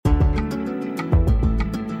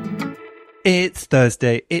It's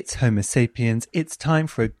Thursday, it's Homo Sapiens, it's time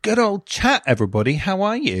for a good old chat, everybody. How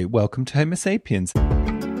are you? Welcome to Homo Sapiens.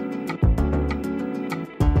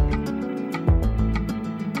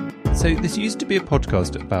 So this used to be a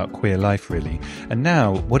podcast about queer life, really, and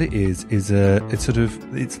now what it is it's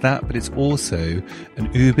that, but it's also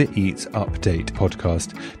an Uber Eats update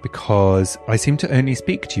podcast, because I seem to only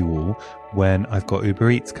speak to you all when I've got Uber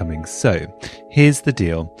Eats coming. So here's the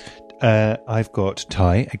deal. I've got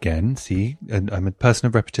Ty again, see, and I'm a person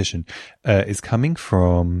of repetition, is coming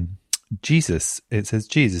from Jesus. It says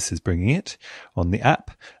Jesus is bringing it on the app,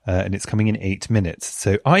 and it's coming in 8 minutes.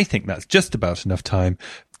 So I think that's just about enough time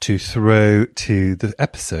to throw to the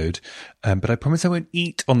episode. But I promise I won't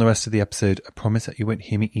eat on the rest of the episode. I promise that you won't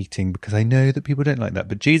hear me eating, because I know that people don't like that.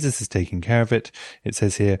 But Jesus is taking care of it. It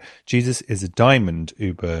says here, Jesus is a diamond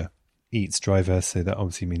Uber Eats driver. So that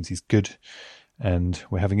obviously means he's good. And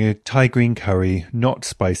we're having a Thai green curry, not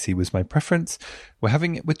spicy was my preference. We're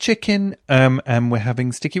having it with chicken, and we're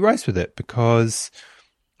having sticky rice with it, because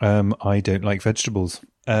I don't like vegetables.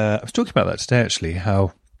 I was talking about that today, actually,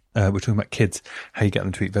 how we're talking about kids, how you get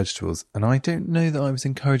them to eat vegetables. And I don't know that I was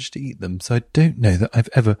encouraged to eat them, so I don't know that I've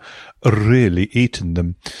ever really eaten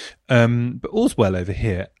them. But all's well over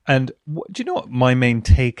here. And do you know what my main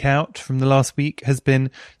takeout from the last week has been?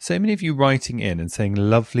 So many of you writing in and saying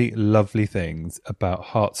lovely, lovely things about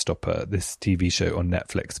Heartstopper, this TV show on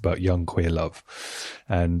Netflix about young queer love,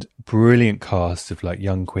 and brilliant cast of like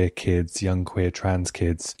young queer kids, young queer trans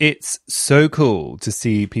kids. It's so cool to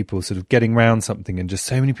see people sort of getting around something, and just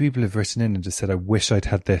so many people have written in and just said, I wish I'd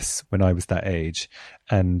had this when I was that age.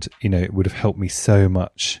 And, you know, it would have helped me so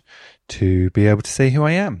much to be able to say who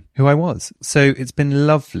I am, who I was. So it's been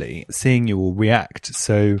lovely seeing you all react.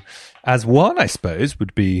 So as one, I suppose,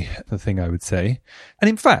 would be the thing I would say. And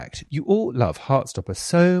in fact, you all love Heartstopper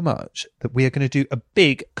so much that we are going to do a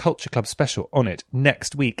big Culture Club special on it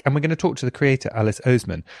next week. And we're going to talk to the creator, Alice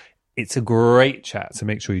Oseman. It's a great chat, so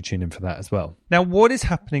make sure you tune in for that as well. Now, what is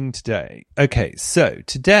happening today? Okay, so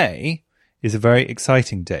today is a very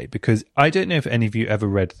exciting day, because I don't know if any of you ever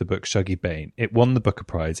read the book Shuggie Bain. It won the Booker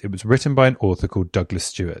Prize. It was written by an author called Douglas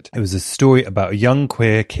Stewart. It was a story about a young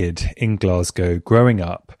queer kid in Glasgow growing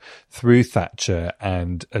up through Thatcher,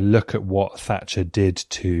 and a look at what Thatcher did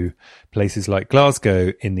to places like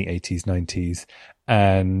Glasgow in the 80s, 90s.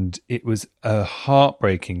 And it was a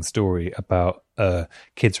heartbreaking story about a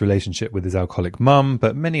kid's relationship with his alcoholic mum,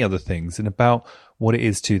 but many other things, and about what it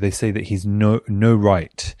is to, they say that he's no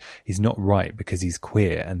right. He's not right because he's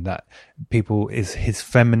queer, and that people is his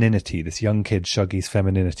femininity, this young kid Shuggie's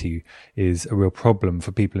femininity, is a real problem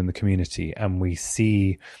for people in the community. And we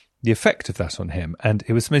see the effect of that on him. And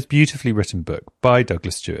it was the most beautifully written book by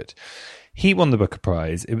Douglas Stewart. He won the Booker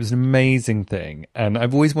Prize. It was an amazing thing. And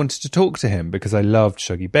I've always wanted to talk to him because I loved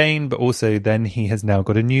Shuggie Bain, but also then he has now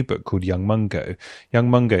got a new book called Young Mungo. Young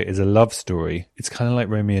Mungo is a love story. It's kind of like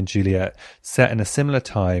Romeo and Juliet, set in a similar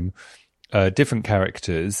time, different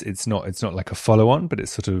characters. It's not like a follow-on, but it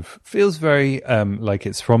sort of feels very like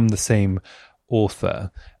it's from the same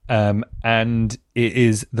author. And it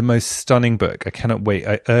is the most stunning book. I cannot wait.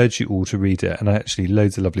 I urge you all to read it. And I actually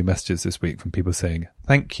loads of lovely messages this week from people saying,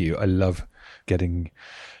 thank you. I love getting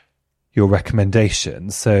your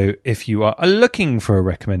recommendations. So if you are looking for a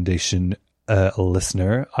recommendation,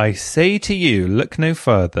 listener, I say to you, look no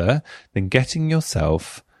further than getting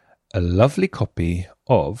yourself a lovely copy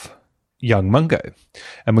of Young Mungo.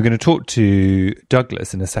 And we're going to talk to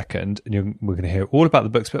Douglas in a second, and we're going to hear all about the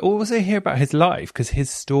books, but also hear about his life, because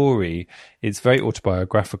his story is very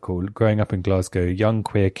autobiographical. Growing up in Glasgow, young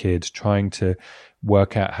queer kid trying to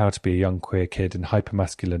work out how to be a young queer kid in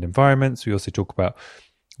hypermasculine environments. We also talk about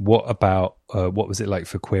what was it like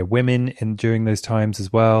for queer women during those times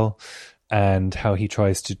as well, and how he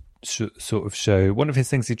tries to sort of show, one of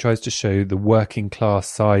his things, he tries to show the working class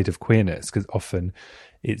side of queerness, because often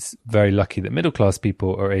it's very lucky that middle class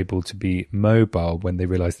people are able to be mobile when they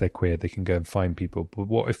realize they're queer. They can go and find people. But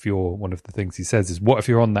what if one of the things he says is, what if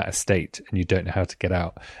you're on that estate and you don't know how to get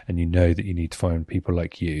out, and you know that you need to find people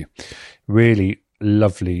like you? Really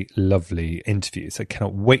lovely, lovely interview. So I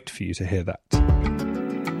cannot wait for you to hear that.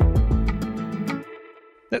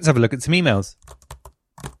 Let's have a look at some emails.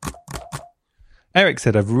 Eric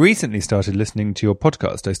said, I've recently started listening to your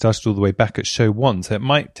podcast. I started all the way back at show 1, so it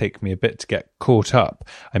might take me a bit to get caught up.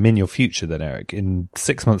 I'm in your future then, Eric. In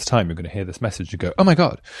 6 months' time, you're going to hear this message and go, oh my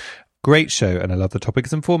God, great show, and I love the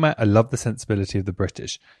topics and format. I love the sensibility of the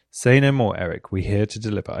British. Say no more, Eric. We're here to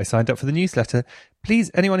deliver. I signed up for the newsletter.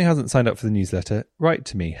 Please, anyone who hasn't signed up for the newsletter, write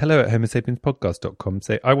to me. hello@homosapienspodcast.com.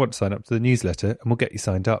 Say, I want to sign up to the newsletter, and we'll get you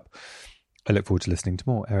signed up. I look forward to listening to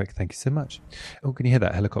more. Eric, thank you so much. Oh, can you hear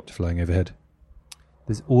that helicopter flying overhead?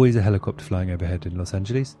 There's always a helicopter flying overhead in Los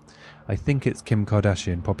Angeles. I think it's Kim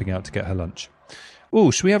Kardashian popping out to get her lunch. Oh,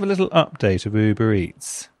 should we have a little update of Uber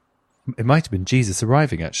Eats? It might have been Jesus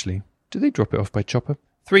arriving, actually. Did they drop it off by chopper?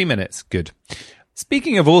 3 minutes. Good.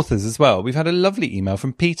 Speaking of authors as well, we've had a lovely email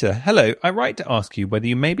from Peter. Hello, I write to ask you whether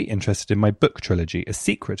you may be interested in my book trilogy, A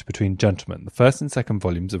Secret Between Gentlemen, the first and second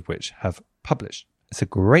volumes of which have published. It's a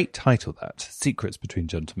great title, that, Secrets Between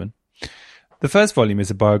Gentlemen. The first volume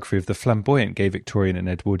is a biography of the flamboyant gay Victorian and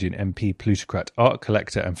Edwardian MP, plutocrat, art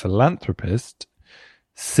collector and philanthropist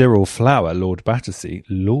Cyril Flower, Lord Battersea.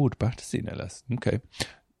 Lord Battersea, no less. Okay.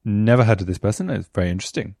 Never heard of this person. It's very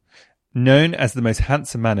interesting. Known as the most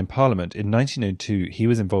handsome man in Parliament, in 1902 he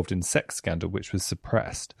was involved in sex scandal which was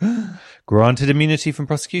suppressed. Granted immunity from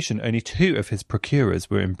prosecution, only 2 of his procurers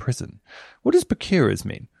were in prison. What does procurers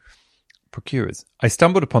mean? Procurers. I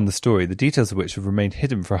stumbled upon the story, the details of which have remained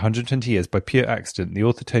hidden for 120 years by pure accident. The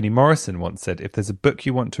author Toni Morrison once said, if there's a book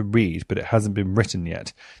you want to read but it hasn't been written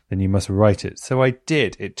yet, then you must write it. So I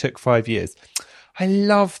did. It took 5 years. I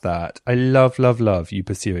love that. I love you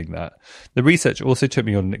pursuing that. The research also took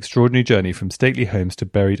me on an extraordinary journey from stately homes to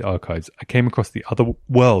buried archives. I came across the other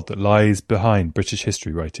world that lies behind British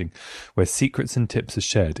history writing, where secrets and tips are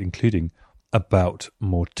shared, including about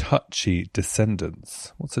more touchy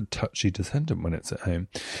descendants. What's a touchy descendant when it's at home?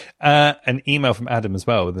 An email from Adam as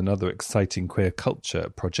well with another exciting queer culture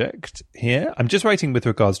project here. I'm just writing with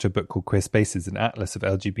regards to a book called Queer Spaces, an atlas of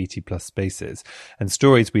LGBT plus spaces and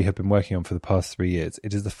stories we have been working on for the past 3 years.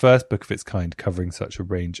 It is the first book of its kind covering such a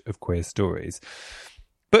range of queer stories.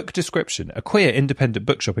 Book description: a queer independent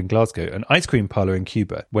bookshop in Glasgow, an ice cream parlour in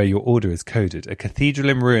Cuba where your order is coded, a cathedral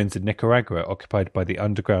in ruins in Nicaragua occupied by the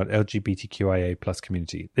underground LGBTQIA plus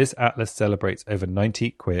community. This atlas celebrates over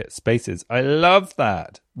 90 queer spaces. I love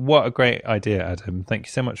that. What a great idea, Adam. Thank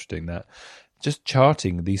you so much for doing that. Just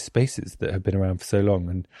charting these spaces that have been around for so long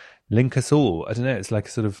and link us all. I don't know, it's like a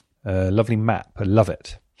sort of lovely map. I love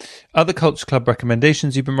it. Other Culture Club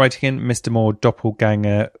recommendations you've been writing in: Mr. Moore,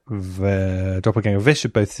 Doppelganger Vish are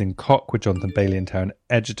both in Cock with Jonathan Bailey and Taron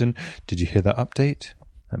Egerton. Did you hear that update?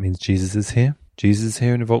 That means Jesus is here. Jesus is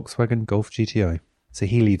here in a Volkswagen Golf GTI. So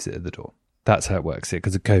he leaves it at the door. That's how it works here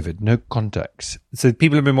because of COVID. No contact. So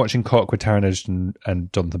people have been watching Cock with Taron Egerton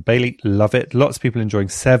and Jonathan Bailey. Love it. Lots of people enjoying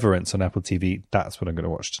Severance on Apple TV. That's what I'm going to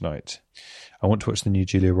watch tonight. I want to watch the new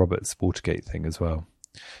Julia Roberts Watergate thing as well.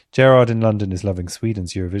 Gerard in London is loving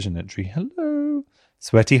Sweden's Eurovision entry. Hello.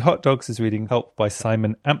 Sweaty Hot Dogs is reading Help by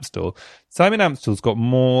Simon Amstell. Simon Amstell's got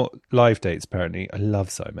more live dates, apparently. I love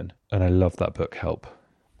Simon, and I love that book, Help.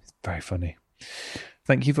 It's very funny.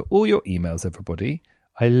 Thank you for all your emails, everybody.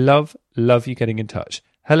 I love you getting in touch.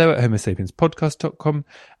 Hello at homosapienspodcast.com,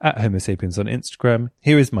 at homosapiens on Instagram.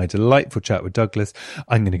 Here is my delightful chat with Douglas.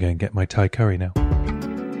 I'm going to go and get my Thai curry now.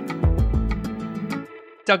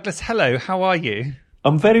 Douglas, hello. How are you?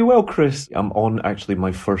 I'm very well, Chris. I'm on actually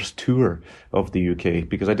my first tour of the UK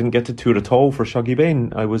because I didn't get to tour at all for Shuggie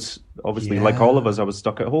Bain. I was obviously, like all of us, I was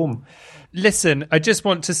stuck at home. Listen, I just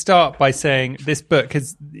want to start by saying this book,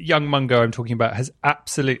 Young Mungo I'm talking about, has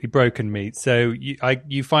absolutely broken me. So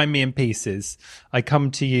you find me in pieces. I come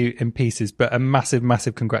to you in pieces, but a massive,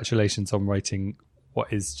 massive congratulations on writing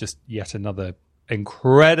what is just yet another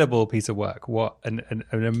incredible piece of work. What an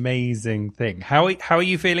amazing thing. How are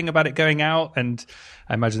you feeling about it going out? And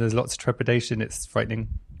I imagine there's lots of trepidation. It's frightening.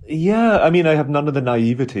 Yeah, I mean, I have none of the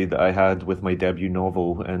naivety that I had with my debut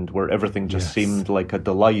novel, and where everything just seemed like a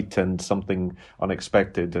delight and something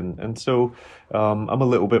unexpected. And so I'm a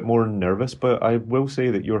little bit more nervous, but I will say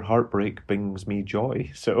that your heartbreak brings me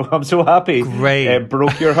joy. So I'm so happy. Great. It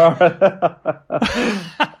broke your heart.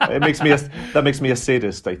 That makes me a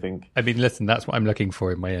sadist, I think. I mean, listen, that's what I'm looking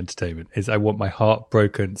for in my entertainment, is I want my heart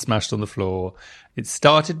broken, smashed on the floor. It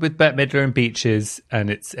started with Bette Midler and Beaches, and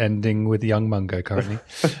it's ending with Young Mungo currently.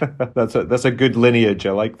 That's a good lineage.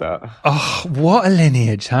 I like that. Oh, what a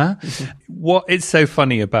lineage, huh? What is so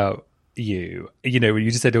funny about you, when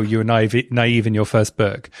you just said, you were naive in your first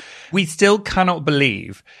book. We still cannot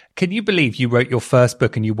believe. Can you believe you wrote your first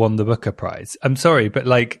book and you won the Booker Prize? I'm sorry, but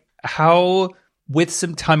how, with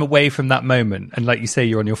some time away from that moment, and like you say,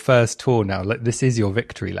 you're on your first tour now, this is your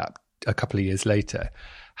victory lap a couple of years later.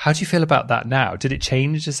 How do you feel about that now? Did it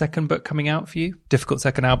change the second book coming out for you? Difficult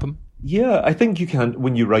second album? Yeah, I think you can,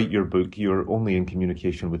 when you write your book, you're only in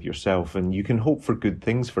communication with yourself and you can hope for good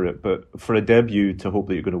things for it. But for a debut to hope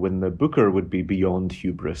that you're going to win the Booker would be beyond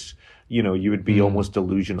hubris. You know, you would be almost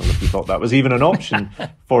delusional if you thought that was even an option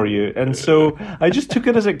for you. And so I just took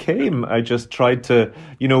it as it came. I just tried to,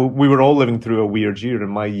 we were all living through a weird year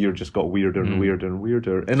and my year just got weirder and weirder and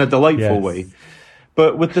weirder in a delightful way.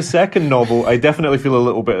 But with the second novel, I definitely feel a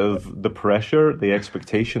little bit of the pressure, the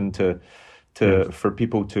expectation for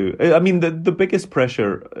people to, I mean, the biggest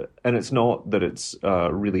pressure, and it's not that it's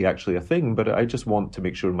really actually a thing, but I just want to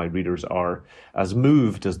make sure my readers are as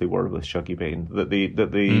moved as they were with Shuggie Bain, that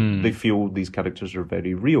they feel these characters are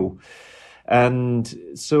very real. And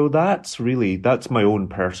so that's my own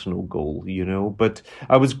personal goal, But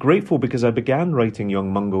I was grateful because I began writing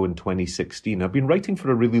Young Mungo in 2016. I've been writing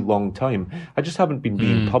for a really long time. I just haven't been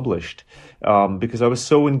being published because I was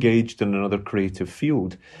so engaged in another creative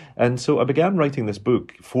field. And so I began writing this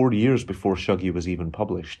book 4 years before Shuggie was even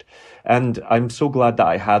published. And I'm so glad that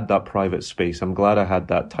I had that private space. I'm glad I had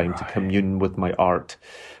that time to commune with my art,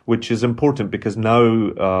 which is important because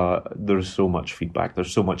now there's so much feedback,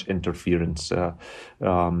 there's so much interference that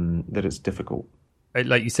it's difficult.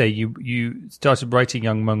 Like you say, you started writing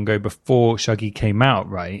Young Mungo before Shuggie came out,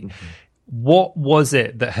 right? Mm-hmm. What was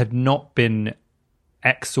it that had not been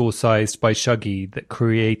exorcised by Shuggie that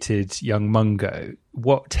created Young Mungo?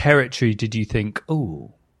 What territory did you think,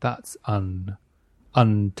 oh, that's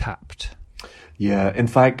untapped? Yeah, in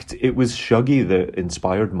fact, it was Shuggie that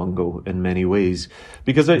inspired Mungo in many ways,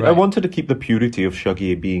 because I wanted to keep the purity of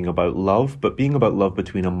Shuggie being about love, but being about love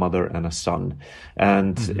between a mother and a son.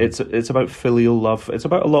 And it's about filial love. It's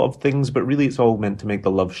about a lot of things, but really it's all meant to make the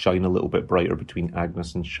love shine a little bit brighter between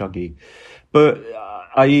Agnes and Shuggie. But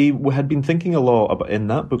I had been thinking a lot in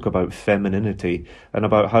that book about femininity and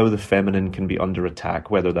about how the feminine can be under attack,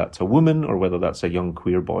 whether that's a woman or whether that's a young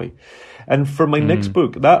queer boy. And for my next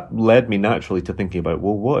book, that led me naturally to thinking about,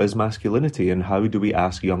 well, what is masculinity and how do we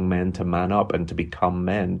ask young men to man up and to become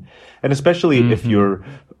men? And especially if you're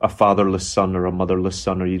a fatherless son or a motherless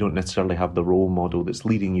son, or you don't necessarily have the role model that's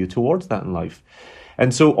leading you towards that in life.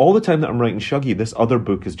 And so all the time that I'm writing Shuggie, this other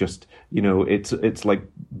book is just, it's like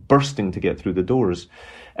bursting to get through the doors.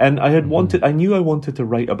 And I knew I wanted to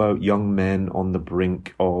write about young men on the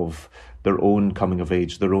brink of their own coming of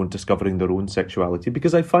age, their own discovering their own sexuality,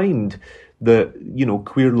 because I find that,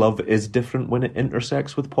 queer love is different when it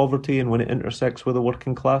intersects with poverty and when it intersects with a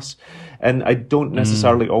working class. And I don't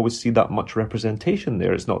necessarily always see that much representation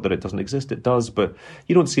there. It's not that it doesn't exist, it does, but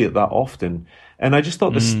you don't see it that often. And I just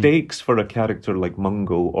thought the stakes for a character like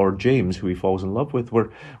Mungo or James, who he falls in love with,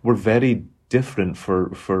 were very different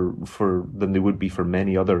for than they would be for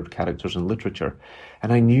many other characters in literature.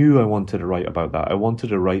 And I knew I wanted to write about that. I wanted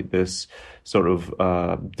to write this sort of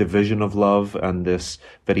division of love and this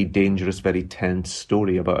very dangerous, very tense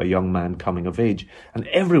story about a young man coming of age and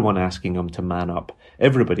everyone asking him to man up.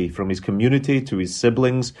 Everybody, from his community to his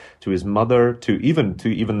siblings to his mother to even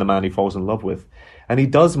the man he falls in love with. And he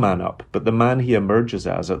does man up, but the man he emerges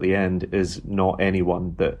as at the end is not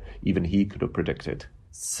anyone that even he could have predicted.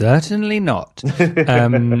 Certainly not.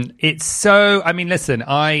 It's so, listen,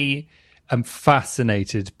 I am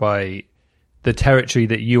fascinated by the territory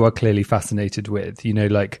that you are clearly fascinated with,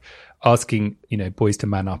 like asking, boys to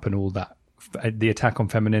man up and all that, the attack on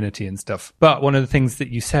femininity and stuff. But one of the things that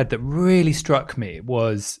you said that really struck me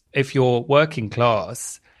was if you're working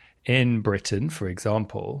class in Britain, for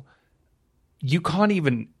example, you can't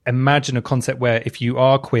even imagine a concept where if you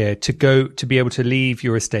are queer to be able to leave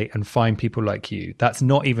your estate and find people like you, that's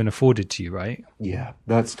not even afforded to you, right? Yeah,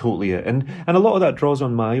 that's totally it. And a lot of that draws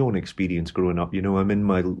on my own experience growing up. I'm in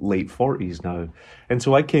my late 40s now. And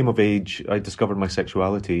so I came of age, I discovered my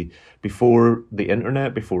sexuality before the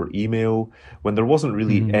internet, before email, when there wasn't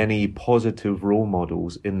really any positive role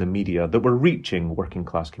models in the media that were reaching working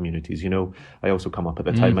class communities. I also come up at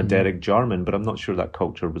the time of Derek Jarman, but I'm not sure that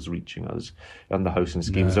culture was reaching us and the housing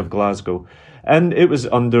schemes of Glasgow. And it was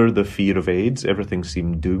under the fear of AIDS. Everything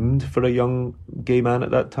seemed doomed for a young gay man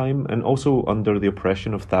at that time, and also under the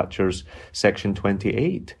oppression of Thatcher's Section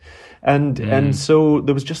 28. And so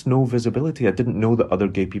there was just no visibility. I didn't know that other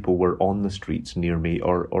gay people were on the streets near me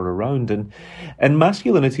or around. And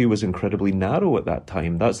masculinity was incredibly narrow at that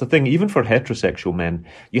time. That's the thing. Even for heterosexual men,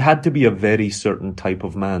 you had to be a very certain type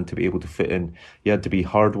of man to be able to fit in. You had to be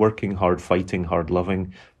hardworking, hard fighting, hard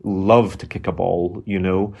loving, love to kick a ball,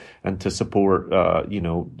 and to support,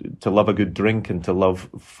 to love a good drink and to love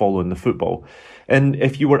following the football. And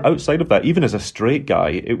if you were outside of that, even as a straight guy,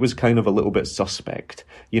 it was kind of a little bit suspect.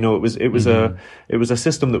 It was a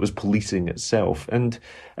system that was policing itself. And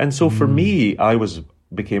so for me, I was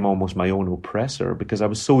became almost my own oppressor because I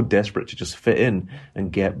was so desperate to just fit in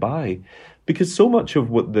and get by. Because so much of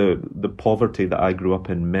what the poverty that I grew up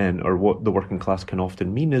in meant, or what the working class can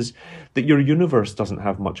often mean, is that your universe doesn't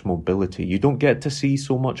have much mobility. You don't get to see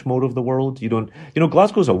so much more of the world. You don't,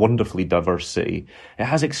 Glasgow's a wonderfully diverse city. It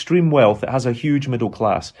has extreme wealth. It has a huge middle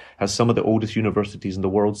class, has some of the oldest universities in the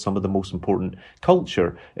world, some of the most important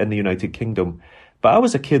culture in the United Kingdom. But I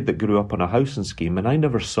was a kid that grew up on a housing scheme, and I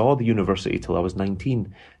never saw the university till I was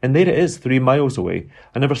 19. And there it is, 3 miles away.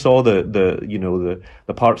 I never saw the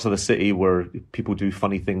parts of the city where people do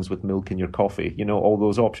funny things with milk in your coffee, all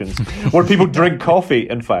those options, where people drink coffee,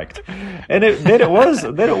 in fact. And there it was.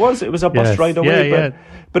 It was a bus ride away.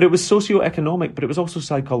 But it was socioeconomic, but it was also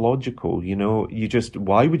psychological.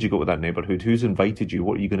 Why would you go to that neighbourhood? Who's invited you?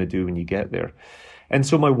 What are you going to do when you get there? And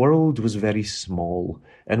so my world was very small.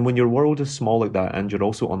 And when your world is small like that and you're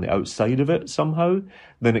also on the outside of it somehow,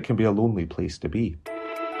 then it can be a lonely place to be.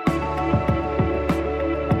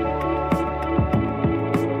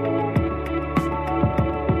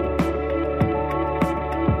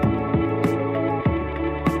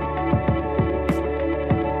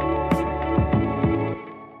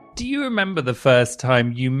 Do you remember the first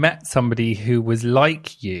time you met somebody who was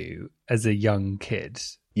like you as a young kid?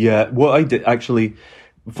 Yeah, what I did actually,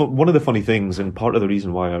 one of the funny things, and part of the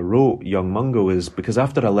reason why I wrote Young Mungo, is because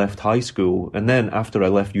after I left high school and then after I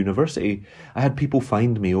left university, I had people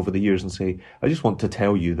find me over the years and say, I just want to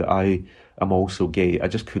tell you that I am also gay. I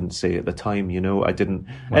just couldn't say at the time, I didn't.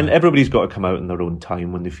 Wow. And everybody's got to come out in their own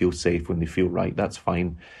time, when they feel safe, when they feel right. That's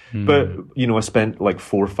fine. But, I spent like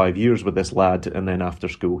 4 or 5 years with this lad, and then after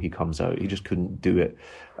school he comes out. He just couldn't do it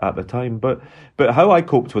at the time. But how I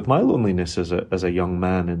coped with my loneliness as a young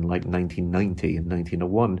man in like 1990 and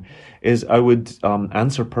 1901 is I would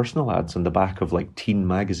answer personal ads on the back of like teen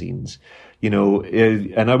magazines.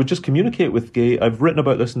 And I would just communicate with gay. I've written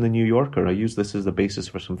about this in the New Yorker. I use this as the basis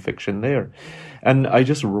for some fiction there. And I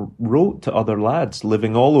just wrote to other lads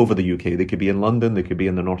living all over the UK. They could be in London, they could be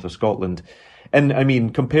in the north of Scotland. And I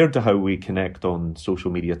mean, compared to how we connect on social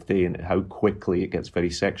media today and how quickly it gets very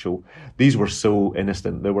sexual, these were so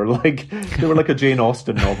innocent. They were like a Jane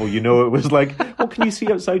Austen novel, It was like, what can you see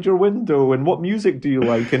outside your window? And what music do you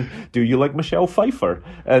like? And do you like Michelle Pfeiffer?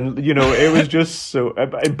 And, it was just so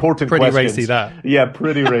important pretty questions. Racy, that. Yeah,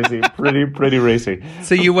 pretty racy. pretty racy.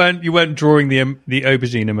 So you weren't drawing the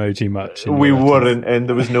aubergine emoji much? We weren't, and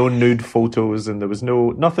there was no nude photos, and there was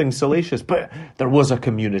nothing salacious, but there was a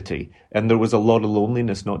community, and there was a lot of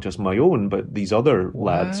loneliness, not just my own, but these other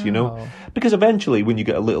lads, because eventually when you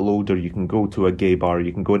get a little older, you can go to a gay bar,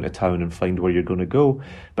 you can go into town and find where you're going to go.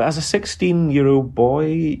 But as a 16-year-old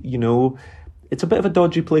boy, it's a bit of a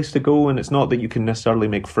dodgy place to go, and it's not that you can necessarily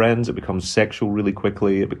make friends. It becomes sexual really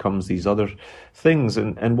quickly. It becomes these other things.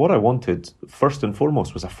 And what I wanted, first and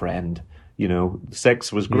foremost, was a friend.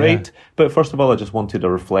 Sex was great, but first of all, I just wanted a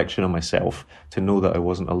reflection of myself, to know that I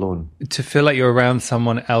wasn't alone. To feel like you're around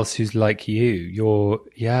someone else who's like you.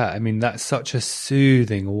 That's such a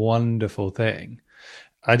soothing, wonderful thing.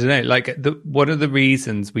 I don't know, one of the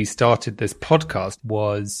reasons we started this podcast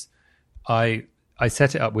was I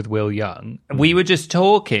set it up with Will Young. We were just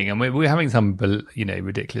talking, and we were having some,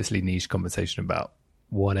 ridiculously niche conversation about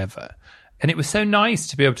whatever. And it was so nice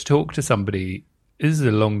to be able to talk to somebody. This is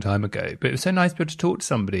a long time ago, but it was so nice to be able to talk to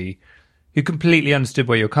somebody who completely understood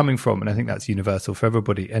where you're coming from. And I think that's universal for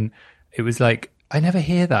everybody. And it was like, I never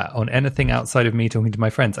hear that on anything outside of me talking to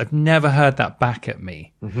my friends. I've never heard that back at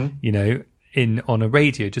me, on a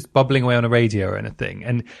radio, just bubbling away on a radio or anything.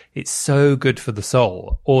 And it's so good for the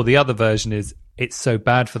soul. Or the other version is, it's so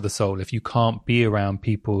bad for the soul if you can't be around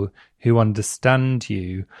people who understand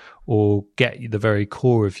you or get the very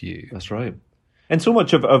core of you. That's right. And so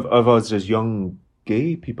much of us as young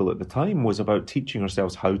gay people at the time was about teaching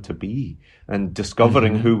ourselves how to be and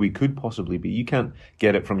discovering who we could possibly be. You can't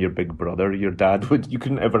get it from your big brother, your dad. You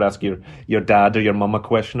couldn't ever ask your dad or your mum a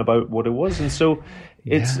question about what it was. And so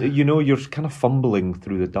it's, you're kind of fumbling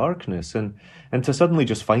through the darkness, and to suddenly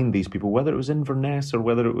just find these people, whether it was Inverness or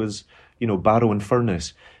whether it was, Barrow and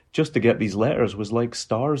Furness, just to get these letters was like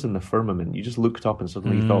stars in the firmament. You just looked up and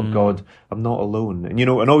suddenly you thought, God, I'm not alone. And,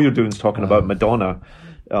 and all you're doing is talking about Madonna.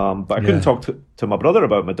 But I couldn't talk to my brother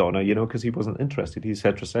about Madonna, because he wasn't interested. He's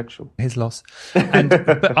heterosexual. His loss.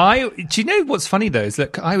 But do you know what's funny though, is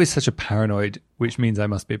that I was such a paranoid, which means I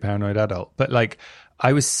must be a paranoid adult. But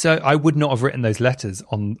I would not have written those letters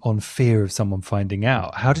on fear of someone finding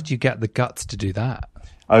out. How did you get the guts to do that?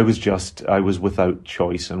 I was without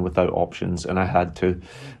choice and without options, and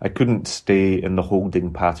I couldn't stay in the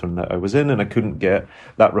holding pattern that I was in, and I couldn't get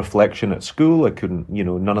that reflection at school. I couldn't,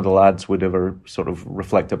 none of the lads would ever sort of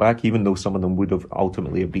reflect it back, even though some of them would have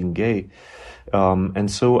ultimately have been gay. And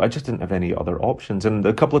so I just didn't have any other options. And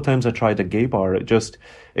a couple of times I tried a gay bar, it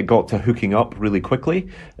got to hooking up really quickly,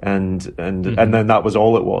 and then that was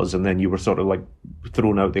all it was. And then you were sort of like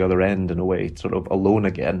thrown out the other end in a way, sort of alone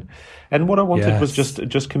again. And what I wanted was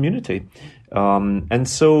just community. And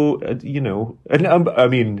so, I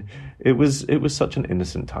mean, it was such an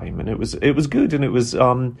innocent time, and it was good, and it was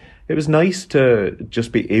nice to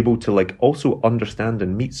just be able to like also understand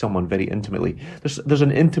and meet someone very intimately. There's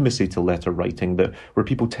an intimacy to letter writing where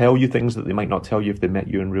people tell you things that they might not tell you if they met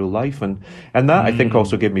you in real life, and that I think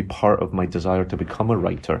also gave me part of my desire to become a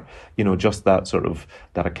writer. Just that sort of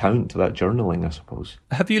that account, that journaling, I suppose.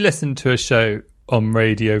 Have you listened to a show on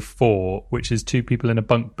Radio 4, which is two people in a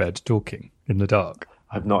bunk bed talking in the dark?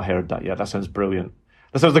 I've not heard that yet. That sounds brilliant.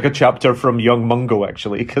 That sounds like a chapter from Young Mungo,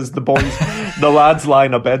 actually, because the lads lie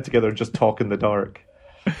in a bed together and just talk in the dark.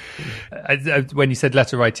 When you said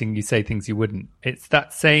letter writing, you say things you wouldn't. It's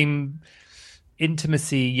that same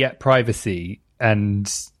intimacy yet privacy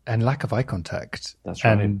and lack of eye contact. That's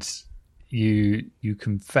right. And you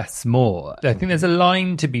confess more. I think there's a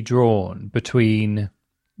line to be drawn between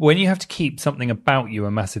when you have to keep something about you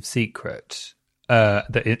a massive secret,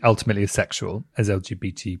 that it ultimately is sexual as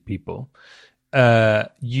LGBT people,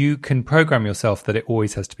 you can program yourself that it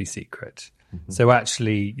always has to be secret. Mm-hmm. So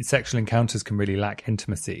actually, sexual encounters can really lack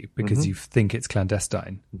intimacy because you think it's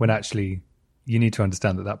clandestine, when actually you need to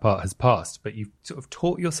understand that part has passed, but you've sort of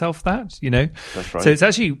taught yourself that, That's right. So it's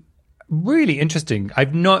actually really interesting.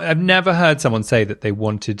 I've never heard someone say that they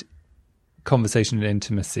wanted conversation and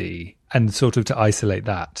intimacy and sort of to isolate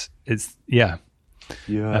that. It's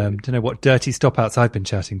don't know what dirty stop-outs I've been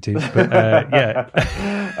chatting to, but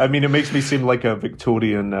I mean, it makes me seem like a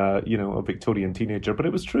Victorian, a Victorian teenager, but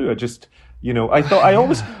it was true. I just, I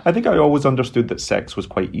think I always understood that sex was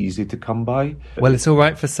quite easy to come by. Well, it's all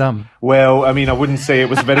right for some. Well, I mean, I wouldn't say it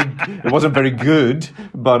wasn't very good,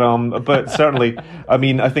 but certainly, I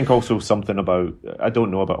mean, I think also something about, I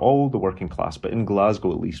don't know about all the working class, but in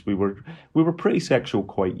Glasgow at least, we were pretty sexual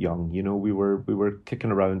quite young. We were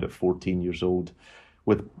kicking around at 14 years old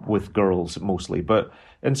with girls mostly,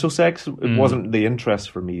 and so sex wasn't the interest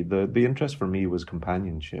for me. The interest for me was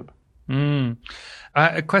companionship.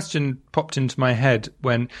 A question popped into my head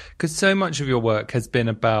because so much of your work has been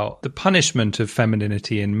about the punishment of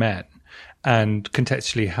femininity in men, and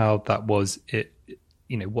contextually how that was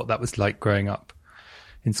what that was like growing up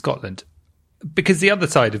in Scotland. Because the other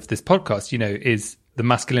side of this podcast, is the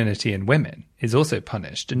masculinity in women is also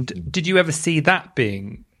punished. And did you ever see that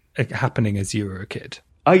being happening as you were a kid?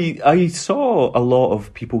 I saw a lot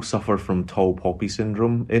of people suffer from tall poppy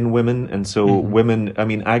syndrome in women. And so women, I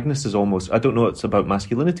mean, Agnes is almost, I don't know it's about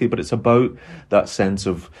masculinity, but it's about that sense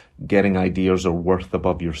of getting ideas or worth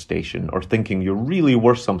above your station, or thinking you're really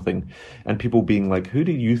worth something, and people being like, who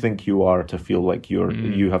do you think you are to feel like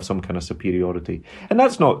you have some kind of superiority? And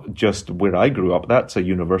that's not just where I grew up. That's a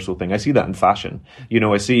universal thing. I see that in fashion.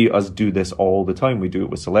 I see us do this all the time. We do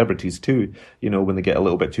it with celebrities too. When they get a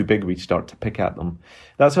little bit too big, we start to pick at them.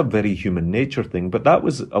 That's a very human nature thing, but that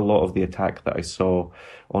was a lot of the attack that I saw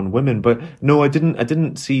on women. But no, I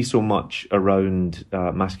didn't see so much around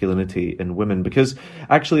masculinity in women, because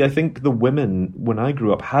actually I think the women, when I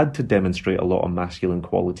grew up, had to demonstrate a lot of masculine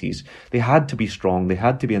qualities. They had to be strong, they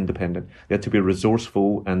had to be independent, they had to be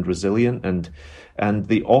resourceful and resilient, and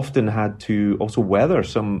they often had to also weather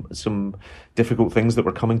some difficult things that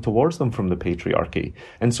were coming towards them from the patriarchy.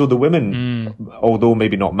 And so the women, although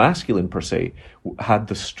maybe not masculine per se, had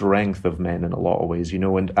the strength of men in a lot of ways,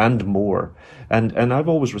 and more. And I've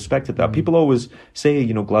always respected that. People always say,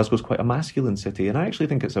 Glasgow's quite a masculine city, and I actually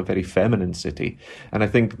think it's a very feminine city. And I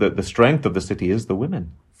think that the strength of the city is the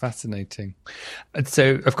women. Fascinating.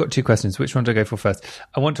 So I've got two questions. Which one do I go for first?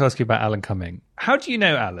 I want to ask you about Alan Cumming. How do you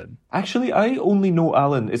know Alan? Actually, I only know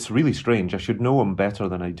Alan. It's really strange. I should know him better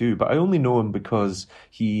than I do, but I only know him because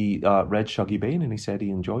he read Shuggie Bain and he said he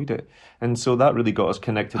enjoyed it. And so that really got us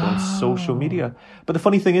connected on social media. But the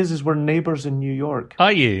funny thing is we're neighbours in New York.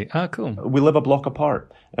 Are you? Oh, cool. We live a block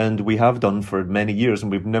apart, and we have done for many years,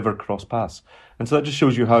 and we've never crossed paths. And so that just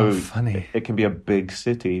shows you how funny. It can be a big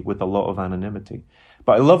city with a lot of anonymity.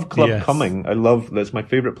 But I love Club Cumming. That's my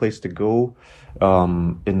favourite place to go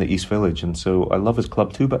in the East Village, and so I love his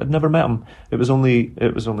club too. But I'd never met him. It was only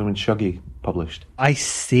when Shuggie published. I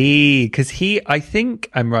see, because I think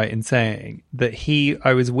I'm right in saying that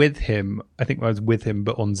I was with him,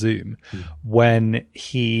 but on Zoom, when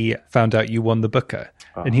he found out you won the Booker.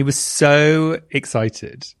 And he was so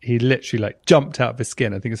excited. He literally like jumped out of his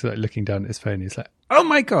skin. I think it's like looking down at his phone. He's like, oh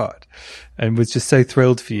my God. And was just so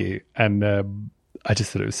thrilled for you. And I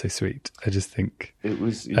just thought it was so sweet. I just think it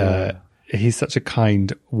was, he's such a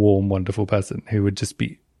kind, warm, wonderful person who would just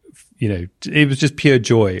be, it was just pure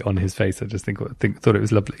joy on his face. I just thought it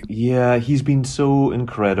was lovely. Yeah, he's been so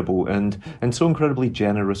incredible and so incredibly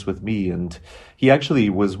generous with me. And he actually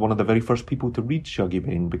was one of the very first people to read Shuggie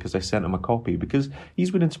Bain because I sent him a copy, because he's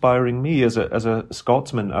been inspiring me as a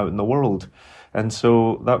Scotsman out in the world. And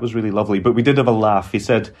so that was really lovely. But we did have a laugh. He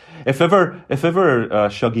said, if ever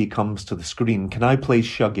Shuggie comes to the screen, can I play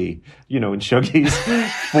Shuggie? And Shuggie's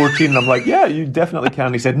 14. And I'm like, yeah, you definitely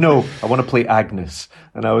can. He said, no, I want to play Agnes.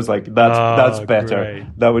 And I was like, that's better.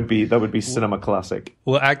 Great. That would be cinema classic.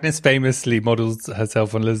 Well, Agnes famously models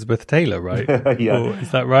herself on Elizabeth Taylor, right? Yeah. Or,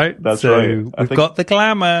 is that right? That's right. We've got the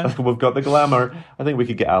glamour. We've got the glamour. I think we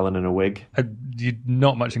could get Alan in a wig.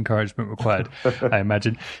 Not much encouragement required, I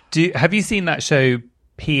imagine. Have you seen that show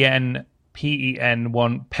Pen 15?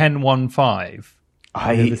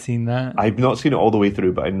 Have you ever seen that? I've not seen it all the way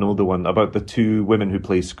through, but I know the one about the two women who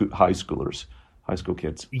play high school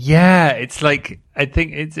kids. Yeah, it's like, I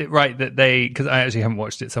think, is it right that because I actually haven't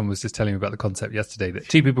watched it, someone was just telling me about the concept yesterday, that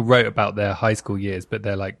two people wrote about their high school years, but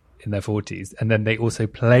they're like in their 40s, and then they also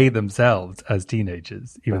play themselves as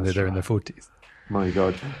teenagers, even though they're in their 40s. My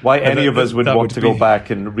God. Why any of us would want to go back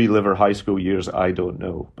and relive our high school years, I don't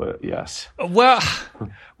know, but yes. Well,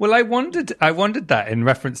 I wondered that in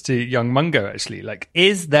reference to Young Mungo, actually. Like,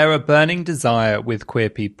 is there a burning desire with queer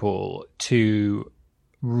people to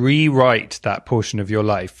rewrite that portion of your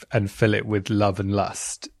life and fill it with love and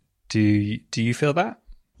lust? Do you feel that?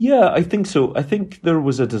 Yeah, I think so. I think there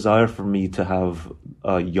was a desire for me to have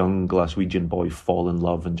a young Glaswegian boy fall in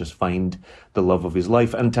love and just find the love of his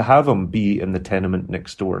life, and to have him be in the tenement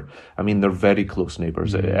next door. I mean, they're very close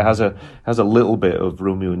neighbours. It has a little bit of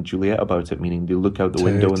Romeo and Juliet about it, meaning they look out the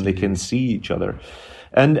window and they can see each other.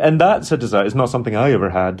 And that's a desire. It's not something I ever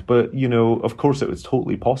had, but, of course it was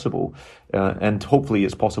totally possible. And hopefully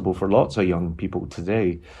it's possible for lots of young people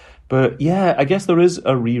today. But yeah, I guess there is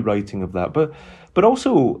a rewriting of that. But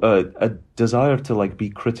also a desire to be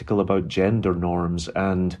critical about gender norms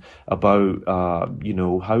and about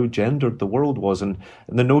how gendered the world was, and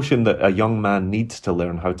the notion that a young man needs to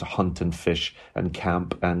learn how to hunt and fish and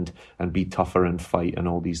camp and be tougher and fight and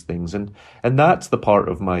all these things, and that's the part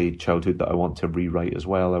of my childhood that I want to rewrite as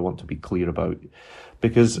well. I want to be clear about,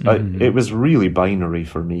 because it was really binary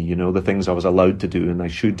for me, the things I was allowed to do and I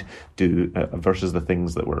should do versus the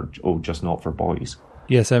things that were just not for boys.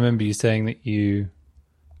 Yes, I remember you saying that you,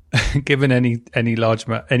 given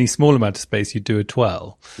any small amount of space, you'd do a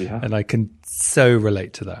twirl. Yeah. And I can so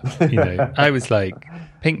relate to that. I was like,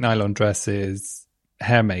 pink nylon dresses,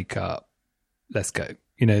 hair makeup, let's go.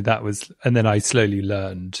 That was, and then I slowly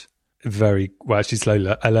learned I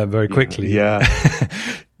learned very quickly. Yeah.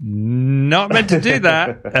 Not meant to do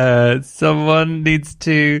that. Someone needs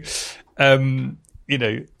to, something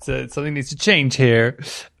needs to change here.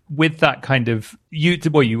 With that kind of, you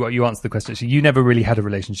answered the question. Actually, you never really had a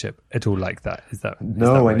relationship at all like that. Is that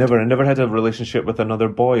no? Right? I never had a relationship with another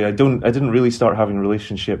boy. I didn't really start having a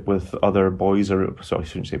relationship with other boys, I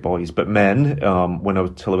shouldn't say boys, but men.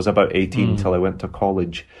 Till I was about 18, till I went to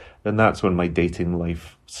college, and that's when my dating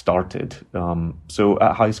life started. So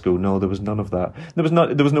at high school, no, there was none of that. There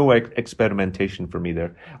was no experimentation for me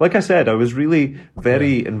there. Like I said, I was really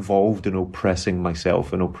very involved in oppressing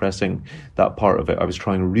myself and oppressing that part of it. I was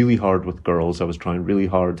trying really hard with girls. I was trying really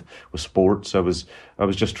hard with sports. I was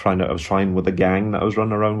trying with the gang that I was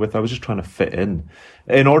running around with. I was just trying to fit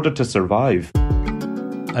in order to survive.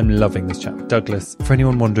 I'm loving this chat with Douglas. For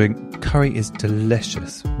anyone wondering, curry is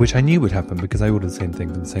delicious, which I knew would happen because I order the same thing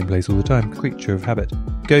from the same place all the time. Creature of habit.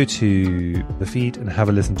 Go to the feed and have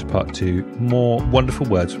a listen to part 2. More wonderful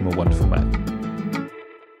words from a wonderful man.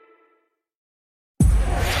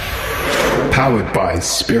 Powered by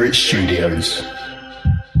Spirit Studios.